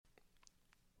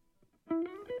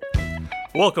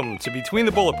Welcome to Between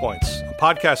the Bullet Points, a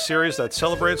podcast series that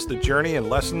celebrates the journey and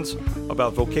lessons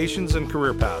about vocations and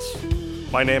career paths.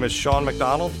 My name is Sean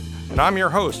McDonald, and I'm your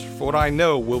host for what I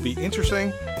know will be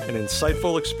interesting and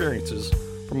insightful experiences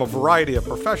from a variety of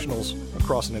professionals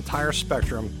across an entire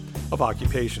spectrum of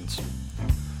occupations.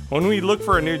 When we look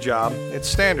for a new job, it's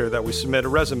standard that we submit a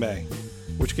resume,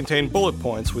 which contain bullet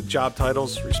points with job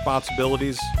titles,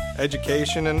 responsibilities,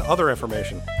 education, and other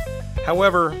information.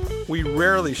 However, we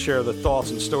rarely share the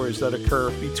thoughts and stories that occur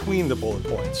between the bullet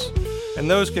points, and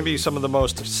those can be some of the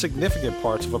most significant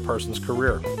parts of a person's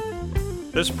career.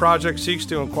 This project seeks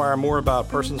to inquire more about a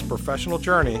person's professional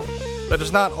journey that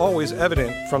is not always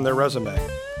evident from their resume.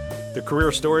 The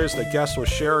career stories that guests will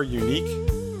share are unique,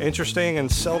 interesting,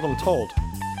 and seldom told.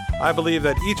 I believe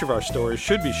that each of our stories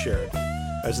should be shared,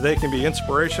 as they can be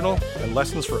inspirational and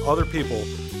lessons for other people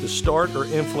to start or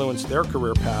influence their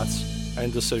career paths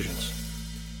and decisions.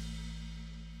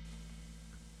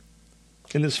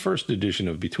 In this first edition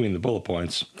of Between the Bullet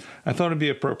Points, I thought it'd be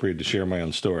appropriate to share my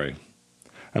own story.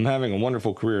 I'm having a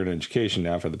wonderful career in education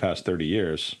now for the past 30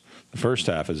 years, the first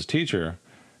half as a teacher,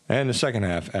 and the second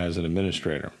half as an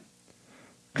administrator.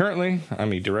 Currently,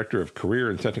 I'm a director of career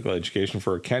and technical education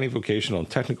for a county vocational and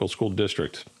technical school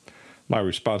district. My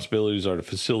responsibilities are to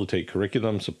facilitate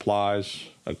curriculum, supplies,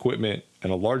 equipment,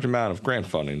 and a large amount of grant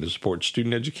funding to support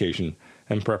student education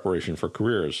and preparation for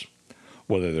careers,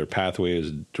 whether their pathway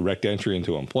is direct entry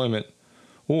into employment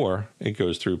or it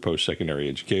goes through post-secondary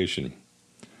education.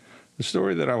 The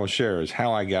story that I will share is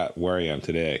how I got where I am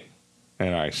today,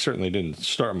 and I certainly didn't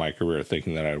start my career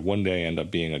thinking that I'd one day end up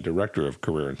being a director of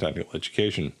career and technical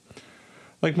education.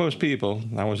 Like most people,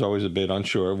 I was always a bit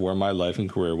unsure of where my life and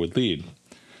career would lead.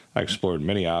 I explored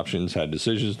many options, had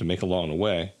decisions to make along the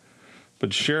way, but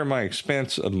to share my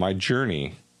expanse of my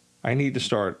journey, I need to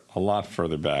start a lot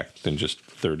further back than just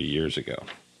 30 years ago.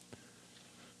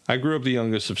 I grew up the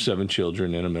youngest of 7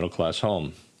 children in a middle-class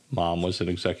home. Mom was an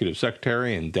executive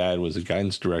secretary and Dad was a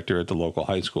guidance director at the local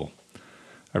high school.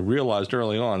 I realized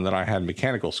early on that I had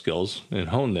mechanical skills and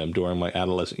honed them during my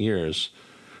adolescent years,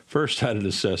 first out of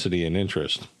necessity and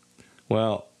interest.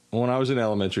 Well, when I was in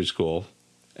elementary school,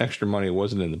 extra money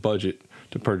wasn't in the budget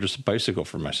to purchase a bicycle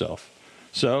for myself.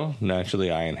 So, naturally,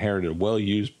 I inherited a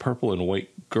well-used purple and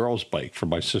white girls' bike from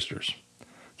my sisters,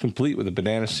 complete with a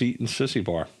banana seat and sissy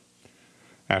bar.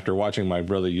 After watching my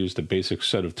brother use the basic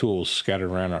set of tools scattered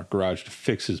around our garage to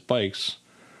fix his bikes,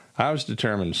 I was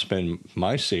determined to spend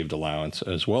my saved allowance,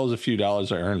 as well as a few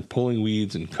dollars I earned pulling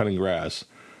weeds and cutting grass,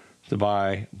 to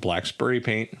buy black spray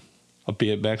paint, a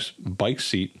BMX bike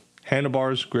seat,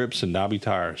 handlebars, grips, and knobby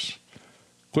tires.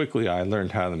 Quickly, I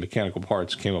learned how the mechanical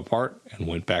parts came apart and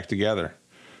went back together.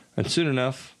 And soon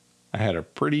enough, I had a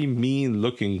pretty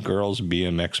mean-looking girl's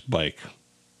BMX bike.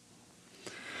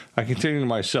 I continued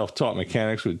my self-taught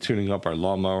mechanics with tuning up our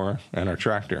lawnmower and our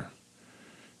tractor.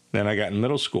 Then I got in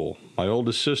middle school. My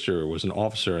oldest sister was an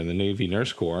officer in the Navy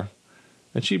Nurse Corps,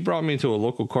 and she brought me to a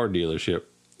local car dealership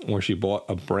where she bought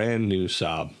a brand new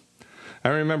Saab. I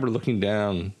remember looking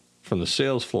down from the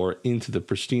sales floor into the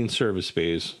pristine service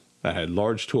bays that had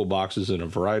large toolboxes and a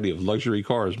variety of luxury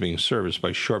cars being serviced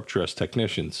by sharp-dressed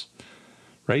technicians.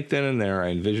 Right then and there, I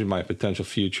envisioned my potential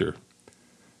future.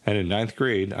 And in 9th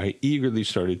grade, I eagerly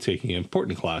started taking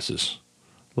important classes,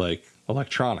 like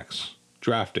electronics,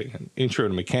 drafting, and intro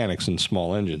to mechanics and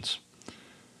small engines.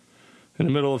 In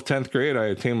the middle of 10th grade, I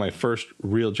obtained my first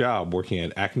real job working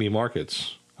at Acme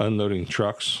Markets, unloading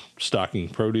trucks, stocking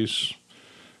produce,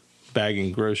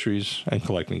 bagging groceries, and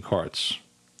collecting carts.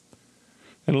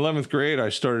 In 11th grade, I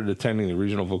started attending the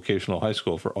regional vocational high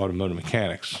school for automotive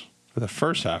mechanics for the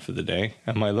first half of the day,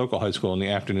 and my local high school in the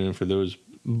afternoon for those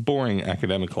boring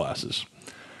academic classes.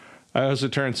 I also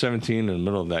turned 17 in the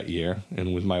middle of that year,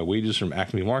 and with my wages from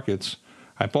Acme Markets,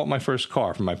 I bought my first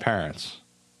car from my parents,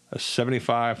 a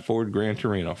 '75 Ford Gran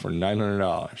Torino for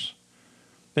 $900.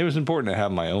 It was important to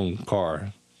have my own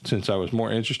car, since I was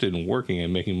more interested in working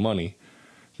and making money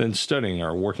than studying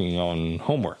or working on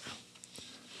homework.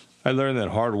 I learned that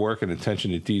hard work and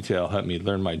attention to detail helped me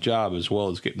learn my job as well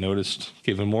as get noticed,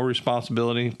 given more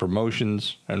responsibility,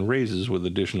 promotions, and raises with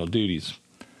additional duties.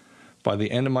 By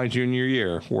the end of my junior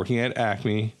year, working at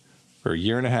Acme for a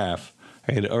year and a half,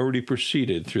 I had already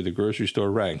proceeded through the grocery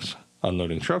store ranks,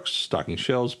 unloading trucks, stocking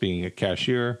shelves, being a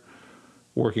cashier,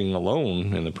 working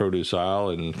alone in the produce aisle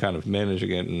and kind of managing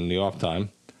it in the off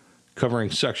time, covering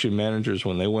section managers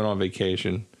when they went on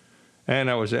vacation,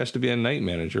 and I was asked to be a night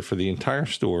manager for the entire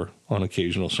store on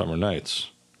occasional summer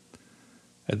nights.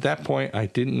 At that point, I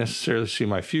didn't necessarily see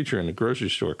my future in the grocery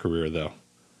store career, though.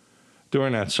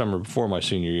 During that summer before my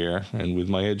senior year, and with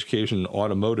my education in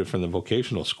automotive from the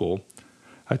vocational school,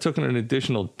 I took an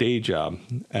additional day job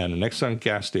at an Exxon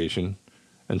gas station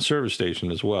and service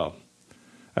station as well,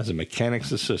 as a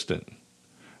mechanic's assistant.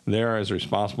 There I was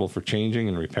responsible for changing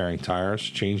and repairing tires,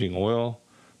 changing oil,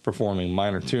 performing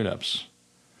minor tune-ups.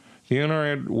 The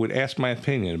owner would ask my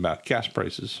opinion about gas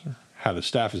prices, how the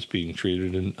staff is being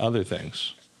treated, and other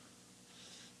things.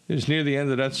 It was near the end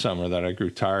of that summer that I grew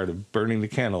tired of burning the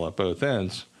candle at both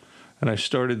ends, and I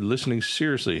started listening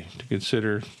seriously to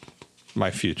consider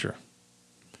my future.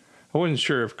 I wasn't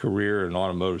sure if career in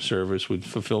automotive service would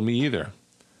fulfill me either.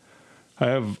 I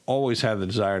have always had the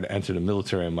desire to enter the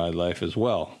military in my life as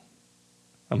well.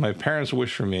 And my parents'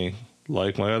 wish for me,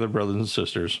 like my other brothers and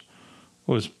sisters,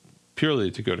 was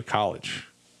purely to go to college.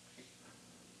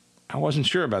 I wasn't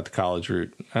sure about the college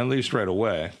route, at least right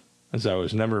away, as I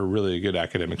was never really a good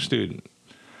academic student.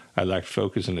 I lacked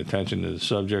focus and attention to the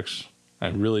subjects I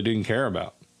really didn't care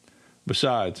about.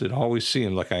 Besides, it always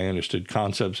seemed like I understood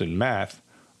concepts in math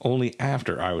only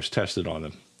after I was tested on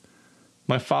them.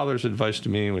 My father's advice to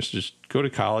me was just go to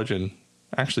college and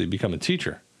actually become a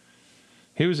teacher.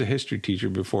 He was a history teacher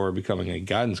before becoming a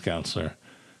guidance counselor,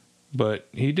 but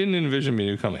he didn't envision me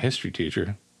to become a history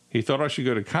teacher. He thought I should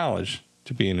go to college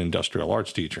to be an industrial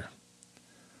arts teacher.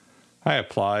 I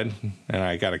applied, and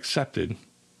I got accepted,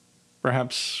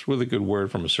 perhaps with a good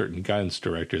word from a certain guidance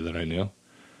director that I knew,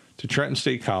 to Trenton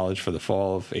State College for the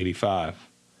fall of '85.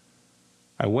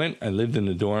 I went, I lived in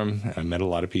the dorm, and I met a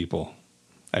lot of people.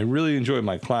 I really enjoyed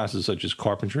my classes such as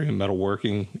carpentry and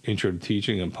metalworking, intro to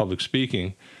teaching, and public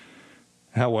speaking.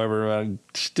 However, I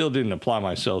still didn't apply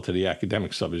myself to the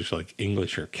academic subjects like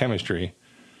English or chemistry,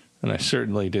 and I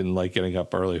certainly didn't like getting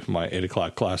up early for my 8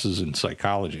 o'clock classes in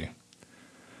psychology.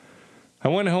 I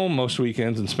went home most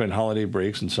weekends and spent holiday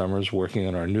breaks and summers working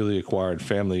on our newly acquired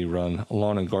family-run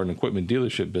lawn and garden equipment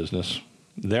dealership business.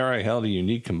 There I held a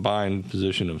unique combined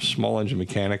position of small engine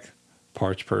mechanic,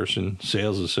 parts person,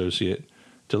 sales associate,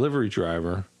 delivery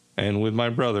driver, and with my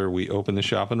brother, we opened the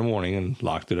shop in the morning and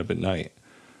locked it up at night.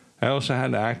 I also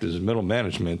had to act as middle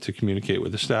management to communicate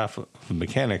with the staff of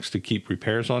mechanics to keep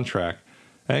repairs on track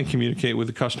and communicate with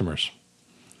the customers.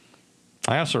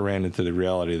 I also ran into the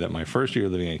reality that my first year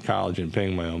living in college and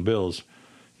paying my own bills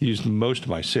used most of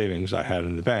my savings I had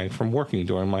in the bank from working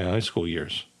during my high school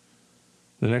years.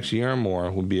 The next year or more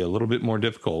would be a little bit more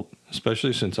difficult,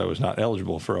 especially since I was not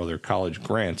eligible for other college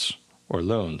grants or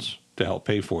loans to help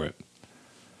pay for it.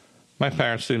 My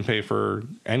parents didn't pay for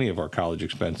any of our college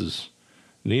expenses,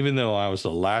 and even though I was the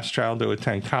last child to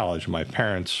attend college, my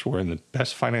parents were in the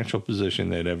best financial position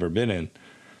they'd ever been in.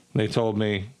 They told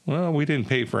me, well, we didn't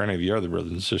pay for any of your other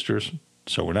brothers and sisters,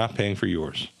 so we're not paying for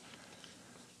yours.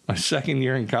 My second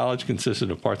year in college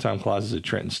consisted of part-time classes at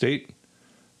Trenton State,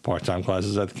 part-time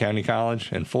classes at the county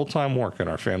college, and full-time work at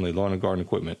our family lawn and garden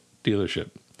equipment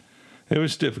dealership. It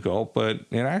was difficult, but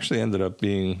it actually ended up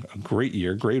being a great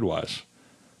year grade-wise.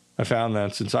 I found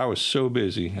that since I was so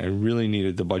busy, I really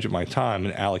needed to budget my time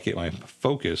and allocate my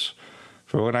focus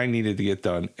for what I needed to get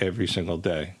done every single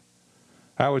day.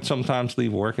 I would sometimes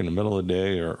leave work in the middle of the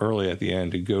day or early at the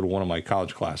end to go to one of my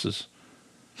college classes.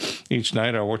 Each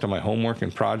night I worked on my homework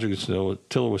and projects till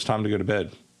it was time to go to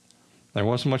bed. There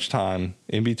wasn't much time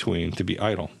in between to be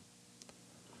idle.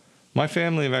 My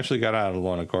family eventually got out of the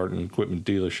lawn and garden equipment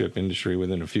dealership industry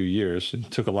within a few years. It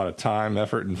took a lot of time,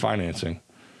 effort, and financing.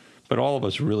 But all of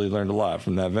us really learned a lot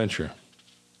from that venture.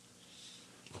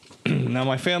 Now,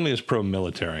 my family is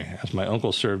pro-military, as my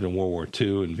uncle served in World War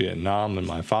II in Vietnam, and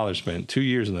my father spent 2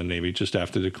 years in the Navy just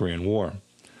after the Korean War.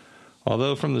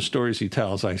 Although from the stories he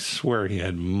tells, I swear he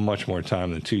had much more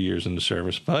time than 2 years in the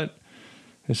service, but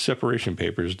his separation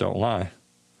papers don't lie.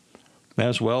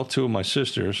 As well, 2 of my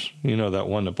sisters, you know that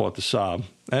one that bought the Saab,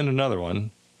 and another one,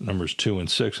 numbers 2 and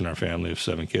 6 in our family of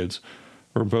 7 kids,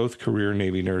 were both career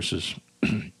Navy nurses.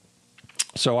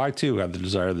 So I, too, had the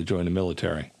desire to join the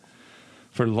military.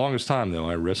 For the longest time, though,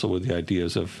 I wrestled with the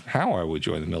ideas of how I would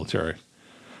join the military.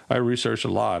 I researched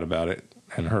a lot about it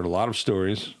and heard a lot of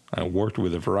stories. I worked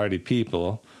with a variety of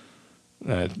people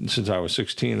since I was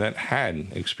 16 that had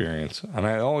experience, and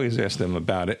I always asked them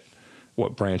about it,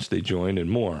 what branch they joined, and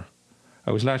more.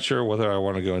 I was not sure whether I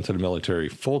wanted to go into the military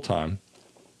full-time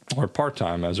or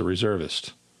part-time as a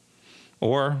reservist,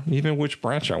 or even which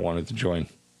branch I wanted to join.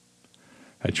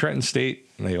 At Trenton State,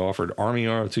 they offered Army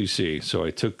ROTC, so I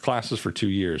took classes for 2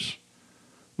 years.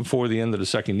 Before the end of the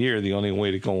second year, the only way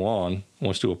to go on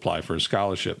was to apply for a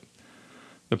scholarship.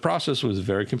 The process was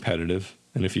very competitive,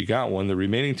 and if you got one, the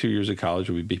remaining 2 years of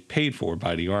college would be paid for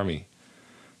by the Army.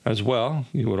 As well,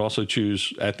 you would also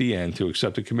choose at the end to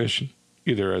accept a commission,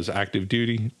 either as active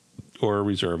duty or a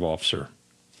reserve officer.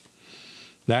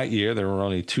 That year, there were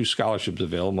only 2 scholarships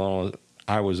available,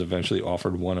 I was eventually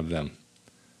offered one of them.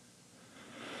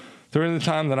 During the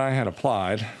time that I had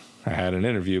applied, I had an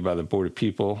interview by the board of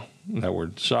people that were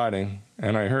deciding,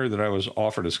 and I heard that I was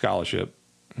offered a scholarship.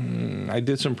 I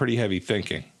did some pretty heavy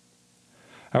thinking.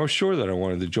 I was sure that I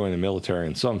wanted to join the military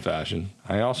in some fashion.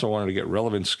 I also wanted to get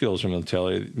relevant skills from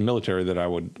the military that I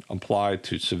would apply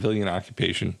to civilian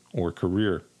occupation or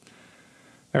career.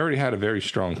 I already had a very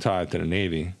strong tie to the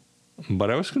Navy,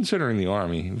 but I was considering the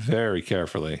Army very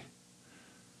carefully.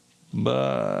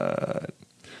 But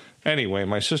anyway,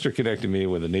 my sister connected me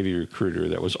with a Navy recruiter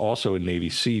that was also a Navy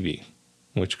Seabee,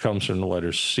 which comes from the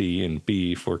letters C and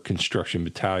B for Construction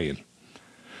Battalion.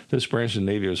 This branch of the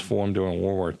Navy was formed during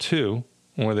World War II,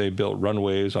 where they built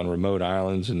runways on remote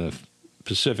islands in the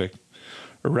Pacific,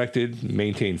 erected,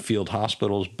 maintained field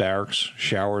hospitals, barracks,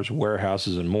 showers,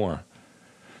 warehouses, and more.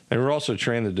 They were also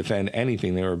trained to defend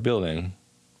anything they were building,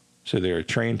 so they were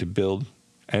trained to build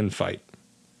and fight.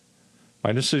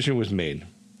 My decision was made.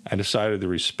 I decided to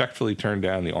respectfully turn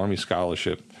down the Army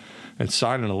scholarship and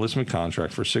sign an enlistment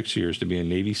contract for 6 years to be a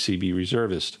Navy Seabee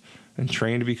reservist and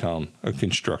train to become a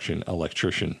construction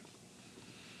electrician.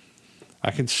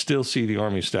 I can still see the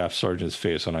Army Staff Sergeant's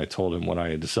face when I told him what I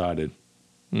had decided.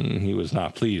 He was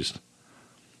not pleased.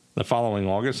 The following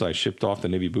August, I shipped off to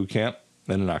Navy boot camp.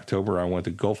 Then in October, I went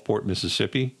to Gulfport,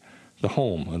 Mississippi, the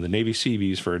home of the Navy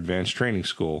Seabees for Advanced Training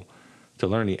School, to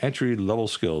learn the entry-level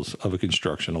skills of a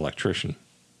construction electrician.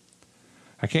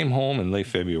 I came home in late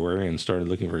February and started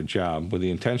looking for a job with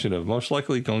the intention of most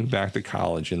likely going back to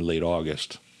college in late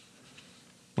August.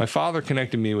 My father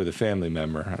connected me with a family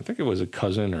member, I think it was a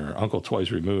cousin or uncle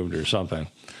twice removed or something,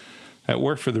 that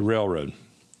worked for the railroad.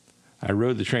 I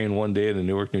rode the train one day to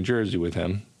Newark, New Jersey with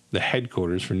him, the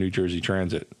headquarters for New Jersey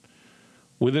Transit.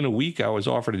 Within a week, I was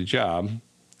offered a job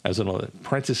as an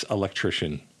apprentice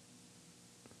electrician.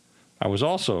 I was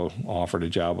also offered a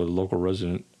job with a local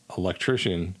resident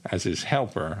electrician as his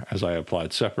helper as I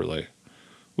applied separately.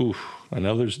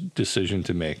 Another decision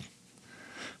to make.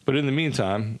 But in the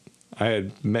meantime, I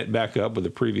had met back up with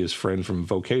a previous friend from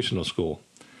vocational school.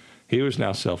 He was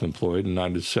now self-employed, and I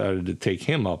decided to take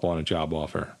him up on a job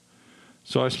offer.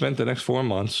 So I spent the next 4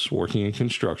 months working in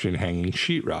construction hanging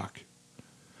sheetrock.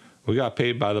 We got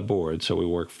paid by the board, so we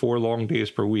worked 4 long days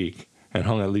per week and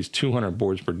hung at least 200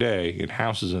 boards per day in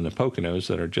houses in the Poconos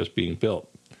that are just being built.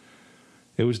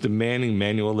 It was demanding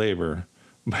manual labor,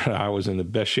 but I was in the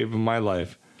best shape of my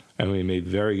life, and we made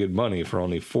very good money for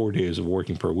only 4 days of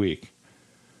working per week.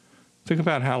 Think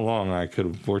about how long I could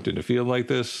have worked in a field like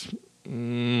this.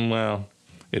 Well,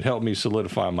 it helped me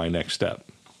solidify my next step.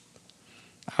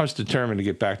 I was determined to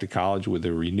get back to college with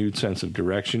a renewed sense of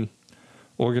direction,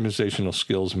 organizational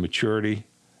skills and maturity,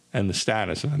 and the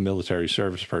status of a military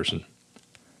service person.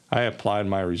 I applied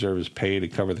my reservist pay to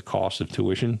cover the cost of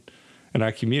tuition, and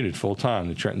I commuted full-time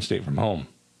to Trenton State from home.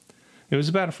 It was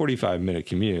about a 45-minute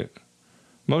commute.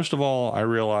 Most of all, I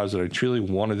realized that I truly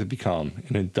wanted to become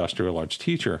an industrial arts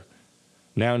teacher,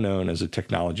 now known as a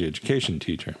technology education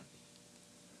teacher.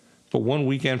 But 1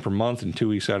 weekend per month and 2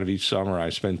 weeks out of each summer, I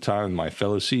spent time with my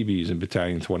fellow Seabees in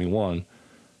Battalion 21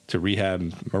 to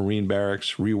rehab Marine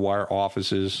barracks, rewire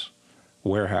offices,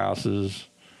 warehouses,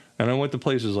 and I went to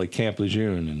places like Camp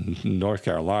Lejeune in North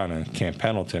Carolina, Camp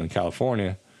Pendleton in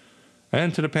California,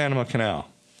 and to the Panama Canal.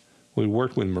 We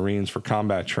worked with Marines for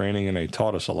combat training, and they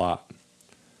taught us a lot.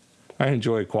 I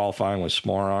enjoyed qualifying with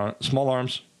small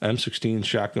arms, M16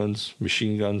 shotguns,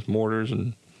 machine guns, mortars,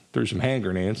 and threw some hand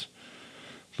grenades.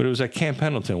 But it was at Camp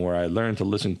Pendleton where I learned to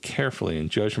listen carefully and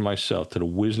judge for myself to the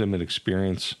wisdom and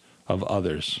experience of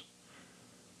others.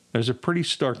 There's a pretty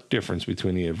stark difference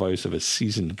between the advice of a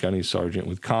seasoned gunny sergeant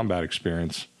with combat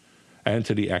experience and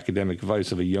to the academic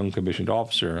advice of a young commissioned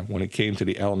officer when it came to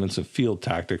the elements of field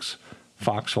tactics,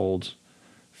 foxholes,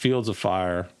 fields of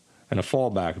fire, and a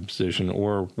fallback position,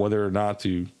 or whether or not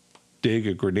to dig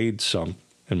a grenade sump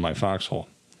in my foxhole.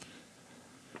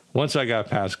 Once I got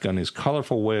past Gunny's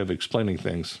colorful way of explaining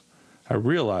things, I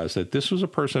realized that this was a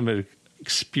person of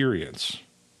experience.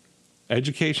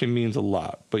 Education means a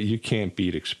lot, but you can't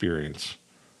beat experience.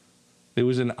 It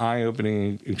was an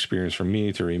eye-opening experience for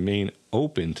me to remain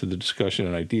open to the discussion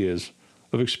and ideas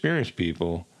of experienced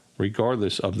people,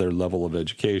 regardless of their level of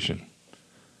education.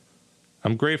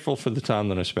 I'm grateful for the time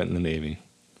that I spent in the Navy.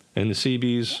 In the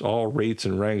Seabees, all rates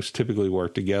and ranks typically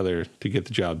work together to get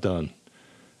the job done.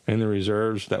 In the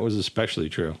reserves, that was especially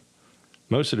true.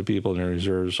 Most of the people in the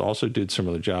reserves also did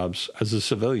similar jobs as a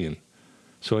civilian,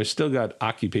 so I still got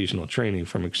occupational training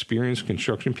from experienced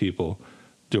construction people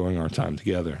during our time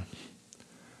together.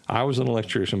 I was an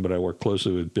electrician, but I worked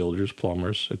closely with builders,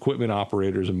 plumbers, equipment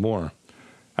operators, and more.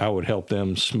 I would help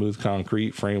them smooth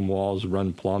concrete, frame walls,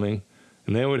 run plumbing,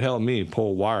 and they would help me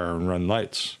pull wire and run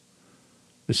lights.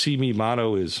 The CB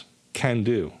motto is can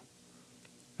do,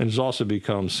 and has also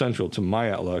become central to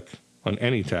my outlook on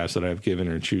any task that I have given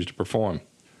or choose to perform.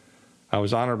 I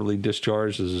was honorably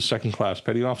discharged as a second-class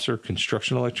petty officer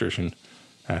construction electrician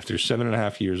after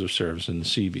 7.5 years of service in the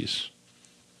Seabees.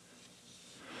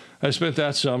 I spent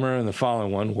that summer and the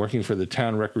following one working for the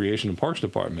Town Recreation and Parks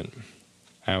Department.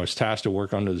 I was tasked to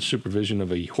work under the supervision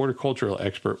of a horticultural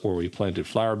expert where we planted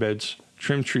flower beds,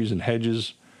 trimmed trees and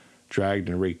hedges, dragged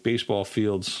and raked baseball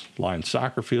fields, lined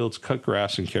soccer fields, cut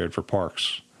grass, and cared for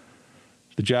parks.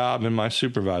 The job and my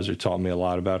supervisor taught me a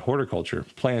lot about horticulture,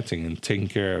 planting, and taking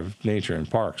care of nature and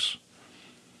parks.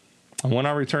 And when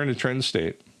I returned to Trenton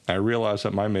State, I realized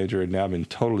that my major had now been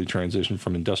totally transitioned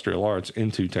from industrial arts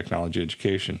into technology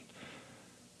education.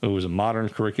 It was a modern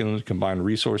curriculum that combined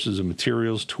resources of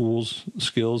materials, tools,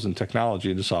 skills, and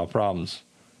technology to solve problems.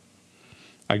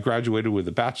 I graduated with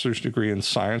a bachelor's degree in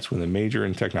science with a major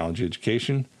in technology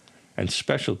education and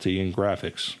specialty in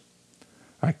graphics.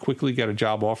 I quickly got a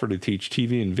job offer to teach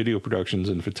TV and video productions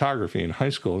and photography in high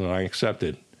school, and I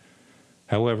accepted.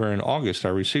 However, in August, I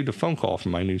received a phone call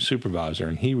from my new supervisor,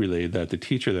 and he relayed that the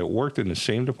teacher that worked in the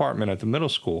same department at the middle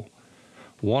school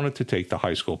wanted to take the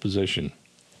high school position.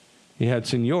 He had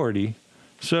seniority,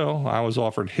 so I was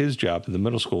offered his job at the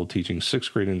middle school teaching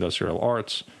 6th grade industrial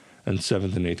arts and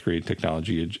 7th and 8th grade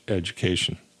technology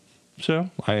education. So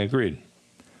I agreed.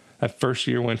 That first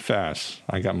year went fast.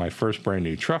 I got my first brand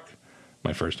new truck,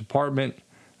 my first apartment,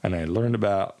 and I learned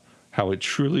about how it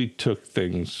truly took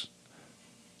things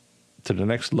to the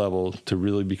next level to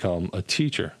really become a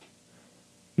teacher.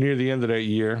 Near the end of that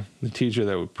year, the teacher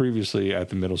that was previously at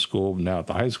the middle school, now at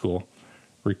the high school,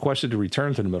 requested to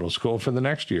return to the middle school for the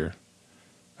next year.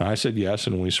 I said yes,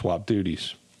 and we swapped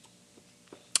duties.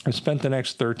 I spent the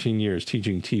next 13 years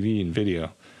teaching TV and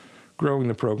video, growing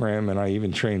the program, and I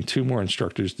even trained 2 more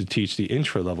instructors to teach the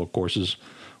intro-level courses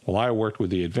while I worked with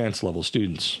the advanced level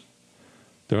students.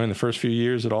 During the first few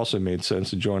years, it also made sense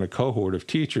to join a cohort of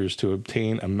teachers to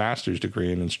obtain a master's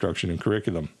degree in instruction and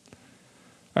curriculum.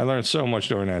 I learned so much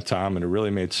during that time, and it really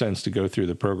made sense to go through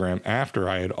the program after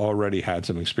I had already had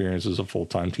some experience as a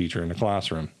full-time teacher in the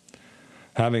classroom.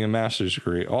 Having a master's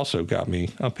degree also got me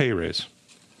a pay raise.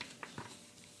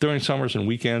 During summers and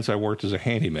weekends, I worked as a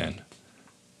handyman,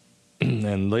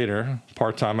 and later,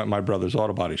 part-time at my brother's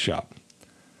auto body shop.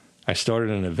 I started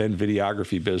an event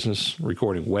videography business,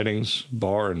 recording weddings,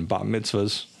 bar and bat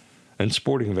mitzvahs, and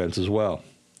sporting events as well.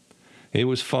 It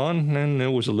was fun, and it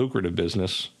was a lucrative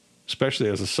business, especially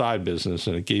as a side business,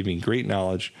 and it gave me great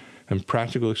knowledge and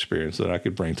practical experience that I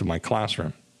could bring to my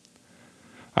classroom.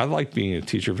 I liked being a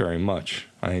teacher very much.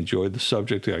 I enjoyed the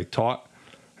subject that I taught,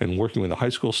 and working with the high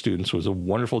school students was a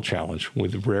wonderful challenge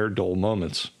with rare dull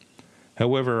moments.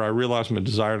 However, I realized my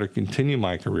desire to continue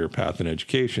my career path in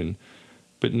education,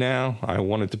 but now I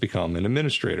wanted to become an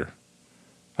administrator.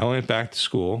 I went back to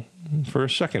school for a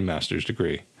second master's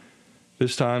degree,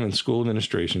 this time in school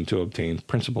administration to obtain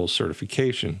principal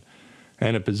certification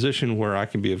and a position where I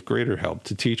can be of greater help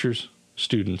to teachers,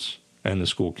 students, and the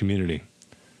school community.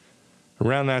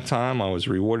 Around that time, I was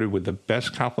rewarded with the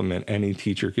best compliment any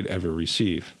teacher could ever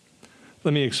receive.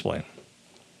 Let me explain.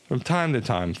 From time to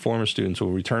time, former students will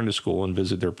return to school and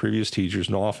visit their previous teachers,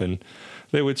 and often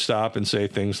they would stop and say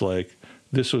things like,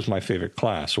 "This was my favorite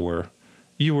class," or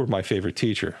 "You were my favorite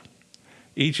teacher."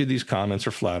 Each of these comments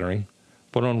are flattering,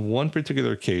 but on one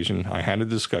particular occasion, I had a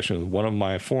discussion with one of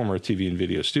my former TV and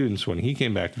video students when he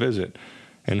came back to visit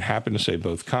and happened to say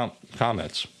both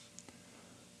comments.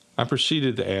 I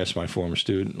proceeded to ask my former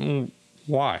student,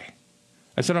 why?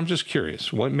 I said, "I'm just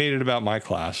curious. What made it about my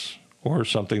class or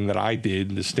something that I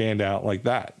did to stand out like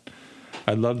that?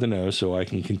 I'd love to know so I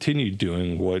can continue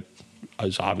doing what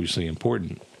is obviously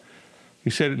important." He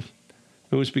said,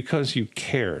 "It was because you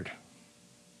cared."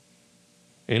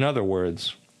 In other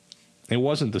words, it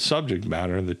wasn't the subject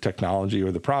matter, the technology,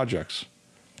 or the projects.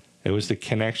 It was the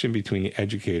connection between the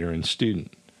educator and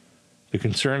student, the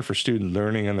concern for student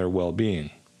learning and their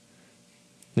well-being,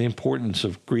 the importance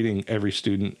of greeting every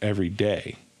student every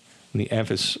day, and the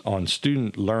emphasis on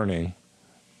student learning,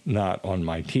 not on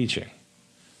my teaching.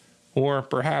 Or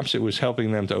perhaps it was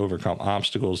helping them to overcome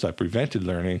obstacles that prevented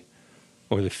learning,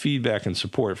 or the feedback and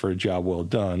support for a job well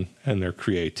done, and their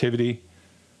creativity,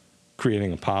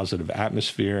 creating a positive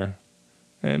atmosphere,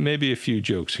 and maybe a few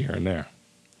jokes here and there.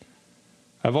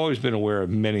 I've always been aware of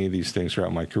many of these things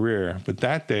throughout my career, but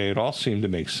that day it all seemed to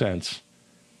make sense,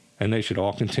 and they should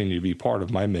all continue to be part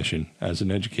of my mission as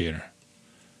an educator.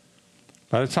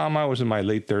 By the time I was in my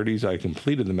late 30s, I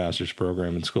completed the master's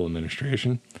program in school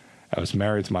administration. I was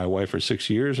married to my wife for 6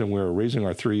 years, and we were raising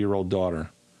our 3-year-old daughter.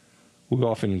 We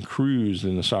often cruised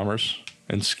in the summers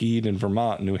and skied in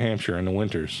Vermont and New Hampshire in the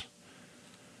winters.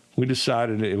 We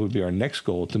decided it would be our next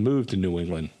goal to move to New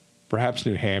England, perhaps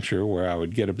New Hampshire, where I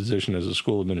would get a position as a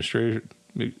school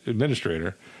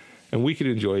administrator, and we could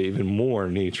enjoy even more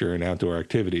nature and outdoor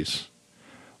activities.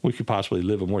 We could possibly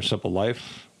live a more simple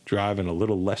life, drive in a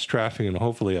little less traffic, and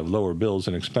hopefully have lower bills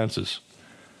and expenses.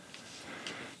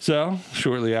 So,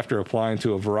 shortly after applying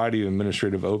to a variety of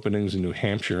administrative openings in New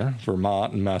Hampshire,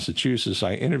 Vermont, and Massachusetts,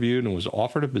 I interviewed and was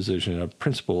offered a position of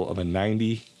principal of a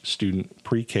 90-student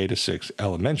pre-K to 6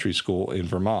 elementary school in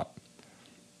Vermont.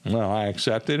 Well, I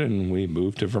accepted, and we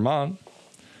moved to Vermont.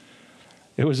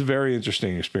 It was a very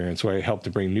interesting experience where I helped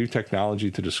to bring new technology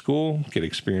to the school, get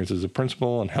experience as a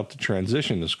principal, and help to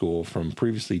transition the school from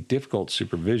previously difficult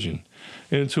supervision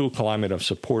into a climate of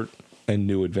support and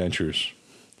new adventures.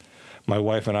 My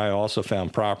wife and I also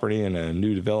found property in a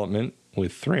new development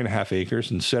with 3.5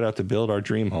 acres and set out to build our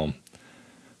dream home.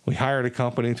 We hired a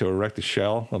company to erect the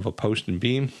shell of a post and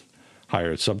beam,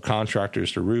 hired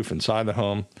subcontractors to roof inside the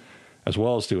home, as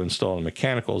well as to install the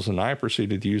mechanicals, and I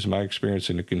proceeded to use my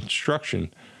experience in the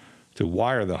construction to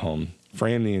wire the home,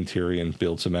 frame the interior, and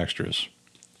build some extras.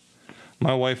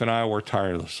 My wife and I worked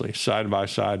tirelessly, side by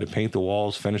side, to paint the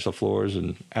walls, finish the floors,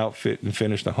 and outfit and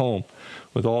finish the home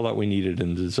with all that we needed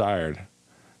and desired.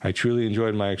 I truly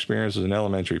enjoyed my experience as an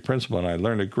elementary principal, and I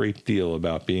learned a great deal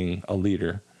about being a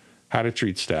leader, how to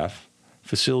treat staff,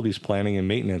 facilities planning and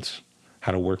maintenance,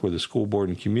 how to work with the school board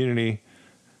and community,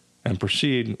 and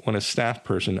proceed when a staff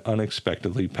person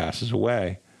unexpectedly passes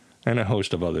away, and a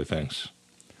host of other things.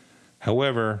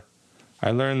 However, I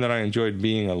learned that I enjoyed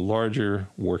being a larger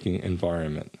working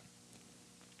environment.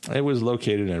 It was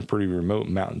located in a pretty remote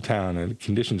mountain town, and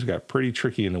conditions got pretty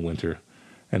tricky in the winter,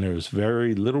 and there was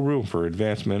very little room for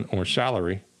advancement or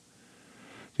salary.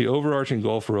 The overarching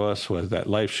goal for us was that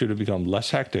life should have become less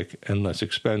hectic and less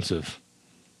expensive,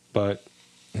 but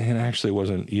it actually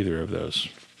wasn't either of those.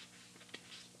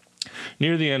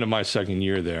 Near the end of my second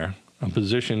year there, a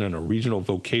position in a regional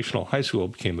vocational high school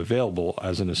became available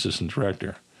as an assistant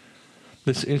director.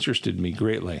 This interested me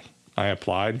greatly. I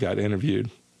applied, got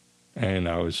interviewed, and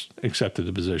I was accepted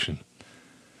the position.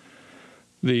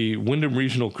 The Windham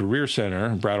Regional Career Center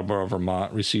in Brattleboro,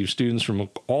 Vermont, receives students from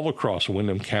all across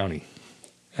Windham County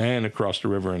and across the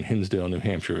river in Hinsdale, New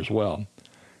Hampshire as well.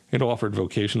 It offered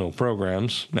vocational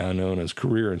programs, now known as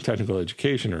Career and Technical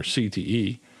Education, or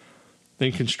CTE,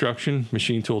 in construction,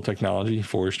 machine tool technology,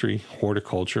 forestry,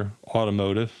 horticulture,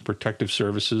 automotive, protective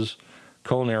services,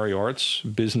 culinary arts,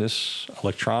 business,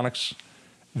 electronics,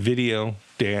 video,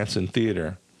 dance, and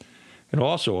theater. It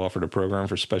also offered a program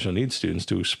for special needs students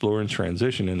to explore and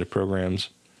transition into programs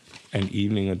and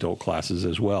evening adult classes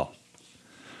as well.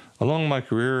 Along my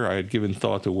career, I had given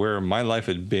thought to where my life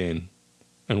had been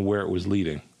and where it was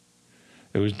leading.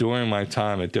 It was during my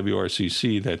time at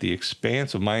WRCC that the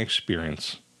expanse of my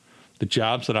experience, the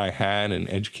jobs that I had in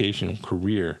education and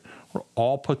career, were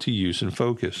all put to use and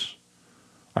focus.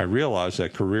 I realized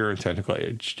that career and technical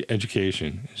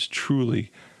education is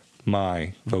truly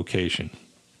my vocation.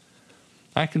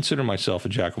 I consider myself a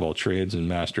jack of all trades and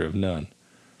master of none.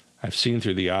 I've seen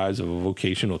through the eyes of a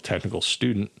vocational technical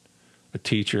student, a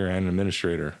teacher, and an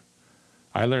administrator.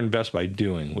 I learn best by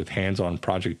doing, with hands-on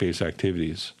project-based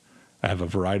activities. I have a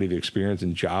variety of experience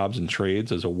in jobs and trades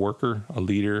as a worker, a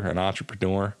leader, an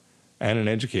entrepreneur, and an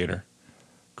educator.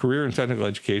 Career and technical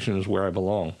education is where I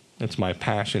belong. It's my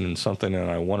passion and something that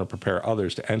I want to prepare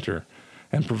others to enter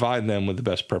and provide them with the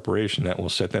best preparation that will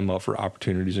set them up for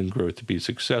opportunities and growth to be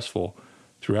successful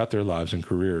throughout their lives and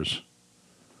careers.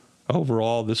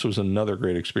 Overall, this was another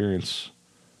great experience.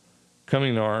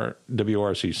 Coming to our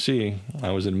WRCC, I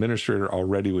was an administrator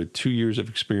already with 2 years of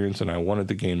experience, and I wanted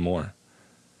to gain more.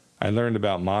 I learned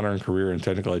about modern career and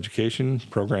technical education,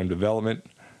 program development,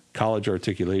 college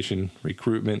articulation,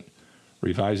 recruitment,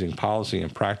 revising policy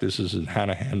and practices, and how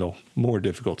to handle more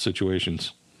difficult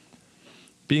situations.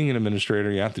 Being an administrator,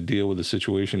 you have to deal with the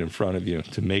situation in front of you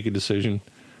to make a decision,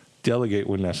 delegate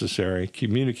when necessary,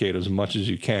 communicate as much as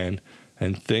you can,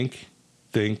 and think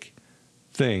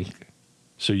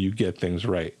so you get things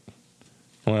right.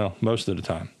 Well, most of the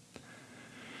time.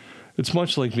 It's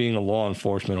much like being a law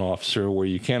enforcement officer where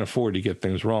you can't afford to get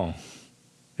things wrong.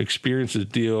 Experiences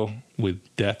deal with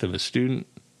death of a student,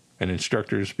 and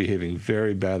instructors behaving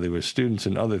very badly with students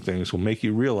and other things will make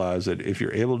you realize that if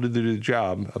you're able to do the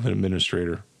job of an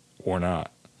administrator or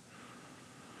not.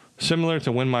 Similar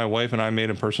to when my wife and I made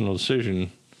a personal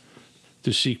decision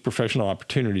to seek professional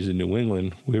opportunities in New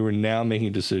England, we were now making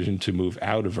a decision to move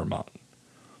out of Vermont.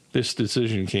 This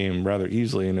decision came rather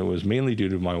easily, and it was mainly due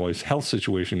to my wife's health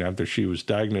situation after she was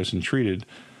diagnosed and treated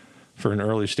for an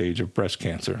early stage of breast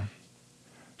cancer.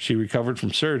 She recovered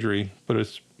from surgery, but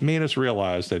it's made us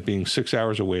realize that being 6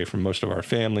 hours away from most of our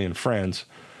family and friends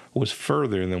was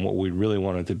further than what we really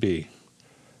wanted to be.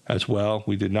 As well,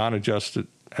 we did not adjust it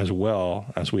as well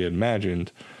as we had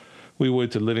imagined we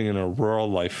would to living in a rural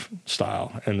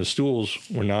lifestyle, and the schools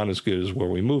were not as good as where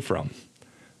we moved from.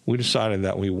 We decided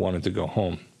that we wanted to go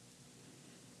home.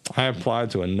 I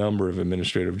applied to a number of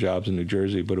administrative jobs in New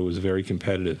Jersey, but it was very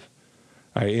competitive.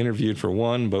 I interviewed for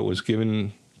one, but was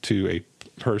given to a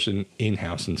person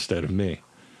in-house instead of me.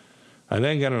 I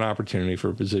then got an opportunity for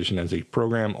a position as a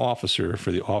program officer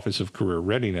for the Office of Career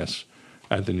Readiness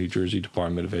at the New Jersey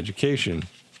Department of Education,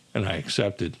 and I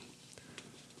accepted.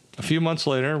 A few months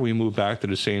later, we moved back to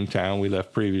the same town we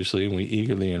left previously, and we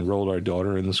eagerly enrolled our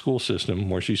daughter in the school system,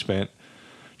 where she spent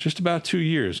just about 2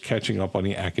 years catching up on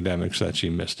the academics that she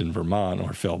missed in Vermont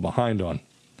or fell behind on.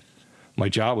 My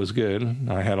job was good.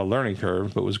 I had a learning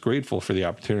curve, but was grateful for the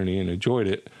opportunity and enjoyed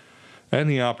it, and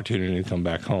the opportunity to come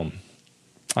back home.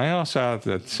 I also have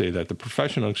to say that the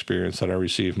professional experience that I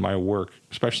received in my work,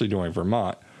 especially during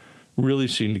Vermont, really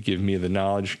seemed to give me the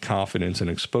knowledge, confidence, and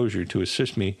exposure to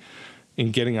assist me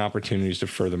in getting opportunities to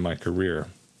further my career.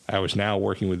 I was now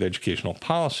working with educational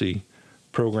policy,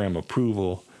 program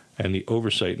approval, and the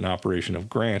oversight and operation of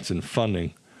grants and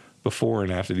funding before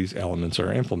and after these elements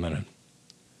are implemented.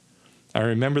 I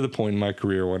remember the point in my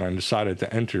career when I decided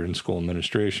to enter in school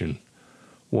administration.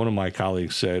 One of my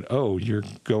colleagues said, "Oh, you're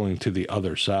going to the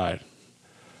other side."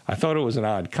 I thought it was an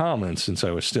odd comment since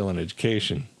I was still in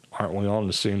education. Aren't we all on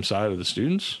the same side of the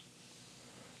students?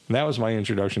 And that was my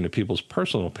introduction to people's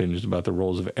personal opinions about the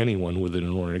roles of anyone within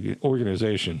an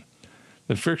organization.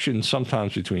 The friction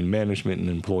sometimes between management and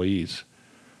employees.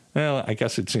 Well, I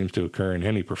guess it seems to occur in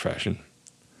any profession.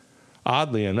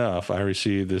 Oddly enough, I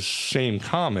received this same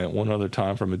comment one other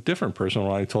time from a different person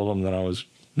when I told him that I was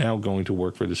now going to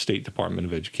work for the State Department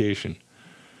of Education.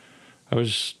 I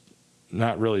was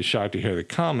not really shocked to hear the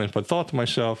comment, but thought to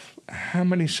myself, how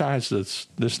many sides does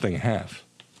this thing have?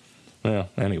 Well,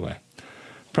 anyway,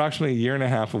 approximately a year and a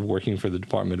half of working for the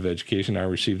Department of Education, I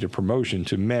received a promotion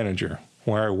to manager,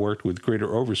 where I worked with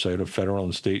greater oversight of federal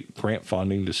and state grant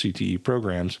funding to CTE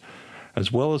programs,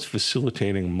 as well as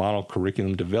facilitating model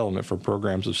curriculum development for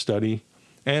programs of study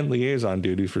and liaison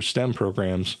duty for STEM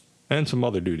programs and some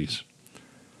other duties.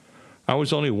 I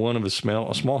was only one of a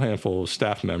small handful of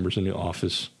staff members in the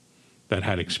office that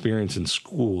had experience in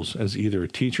schools as either a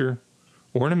teacher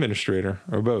or an administrator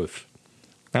or both.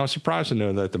 I was surprised to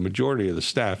know that the majority of the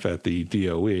staff at the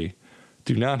DOE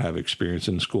do not have experience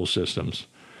in school systems,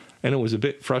 and it was a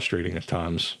bit frustrating at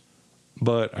times,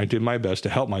 but I did my best to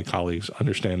help my colleagues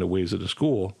understand the ways of the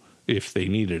school if they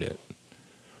needed it.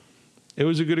 It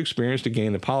was a good experience to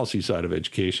gain the policy side of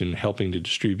education, helping to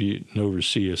distribute and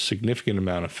oversee a significant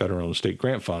amount of federal and state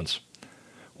grant funds.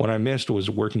 What I missed was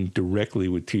working directly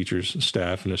with teachers,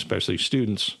 staff, and especially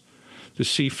students to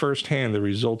see firsthand the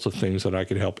results of things that I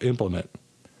could help implement,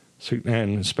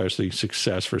 and especially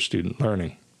success for student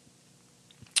learning.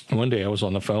 One day I was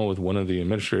on the phone with one of the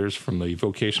administrators from the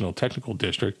vocational technical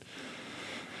district,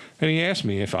 and he asked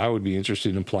me if I would be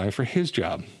interested in applying for his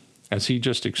job, as he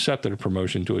just accepted a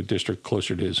promotion to a district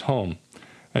closer to his home,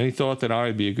 and he thought that I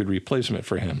would be a good replacement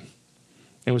for him.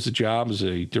 It was a job as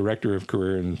a director of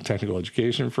career and technical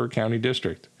education for a county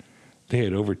district. They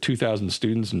had over 2,000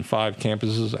 students in 5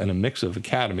 campuses and a mix of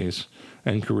academies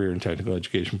and career and technical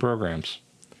education programs.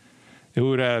 It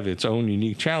would have its own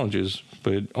unique challenges,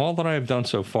 but all that I have done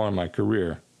so far in my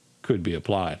career could be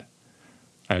applied.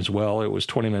 As well, it was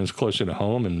 20 minutes closer to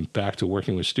home and back to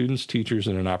working with students, teachers,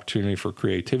 and an opportunity for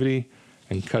creativity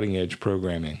and cutting-edge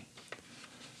programming.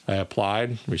 I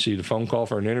applied, received a phone call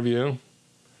for an interview,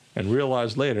 and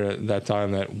realized later at that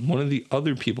time that one of the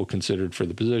other people considered for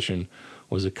the position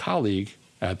was a colleague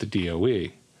at the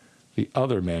DOE, the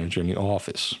other manager in the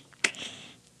office.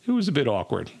 It was a bit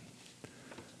awkward.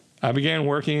 I began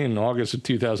working in August of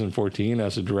 2014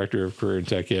 as the Director of Career and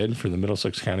Tech Ed for the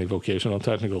Middlesex County Vocational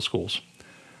Technical Schools.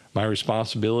 My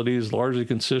responsibilities largely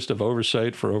consist of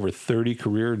oversight for over 30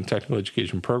 career and technical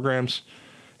education programs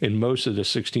in most of the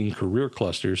 16 career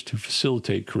clusters to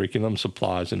facilitate curriculum,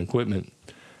 supplies, and equipment.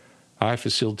 I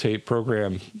facilitate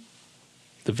program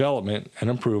development and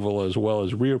approval, as well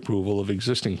as reapproval of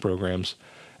existing programs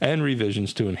and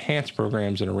revisions to enhance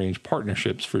programs and arrange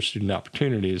partnerships for student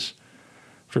opportunities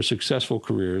for successful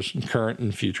careers in current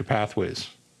and future pathways.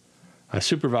 I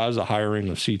supervise the hiring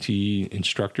of CTE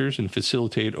instructors and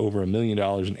facilitate over $1 million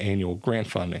in annual grant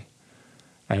funding.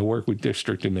 I work with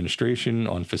district administration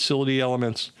on facility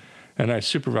elements, and I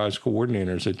supervise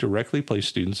coordinators that directly place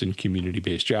students in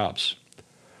community-based jobs.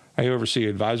 I oversee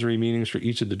advisory meetings for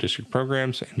each of the district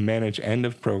programs and manage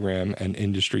end-of-program and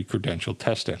industry credential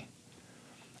testing.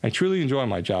 I truly enjoy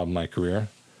my job and my career.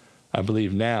 I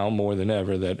believe now, more than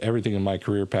ever, that everything in my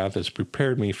career path has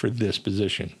prepared me for this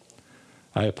position.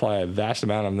 I apply a vast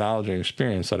amount of knowledge and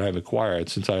experience that I've acquired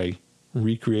since I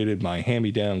recreated my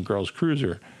hand-me-down girls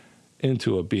cruiser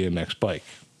into a BMX bike.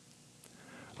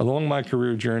 Along my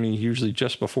career journey, usually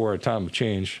just before a time of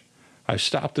change, I've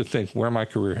stopped to think where my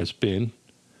career has been,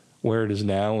 where it is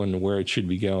now, and where it should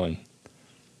be going.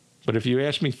 But if you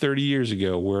asked me 30 years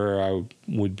ago where I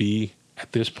would be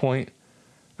at this point,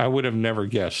 I would have never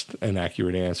guessed an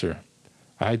accurate answer.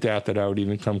 I doubt that I would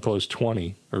even come close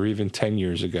 20 or even 10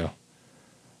 years ago.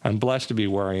 I'm blessed to be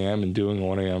where I am and doing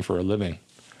what I am for a living.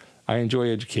 I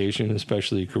enjoy education,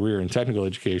 especially career and technical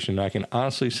education, and I can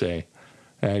honestly say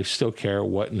that I still care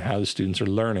what and how the students are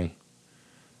learning.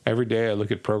 Every day I look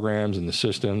at programs and the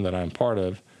system that I'm part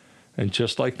of, and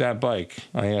just like that bike,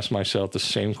 I ask myself the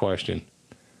same question: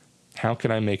 how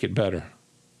can I make it better?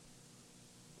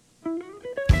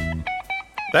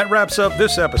 That wraps up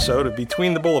this episode of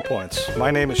Between the Bullet Points. My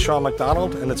name is Sean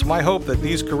McDonald, and it's my hope that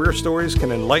these career stories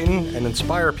can enlighten and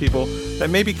inspire people that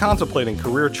may be contemplating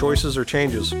career choices or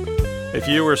changes. If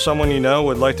you or someone you know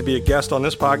would like to be a guest on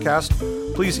this podcast,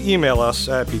 please email us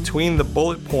at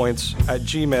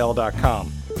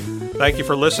betweenthebulletpoints@gmail.com. Thank you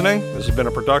for listening. This has been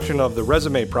a production of the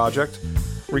Resume Project,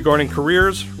 regarding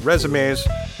careers, resumes,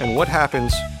 and what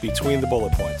happens between the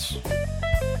bullet points.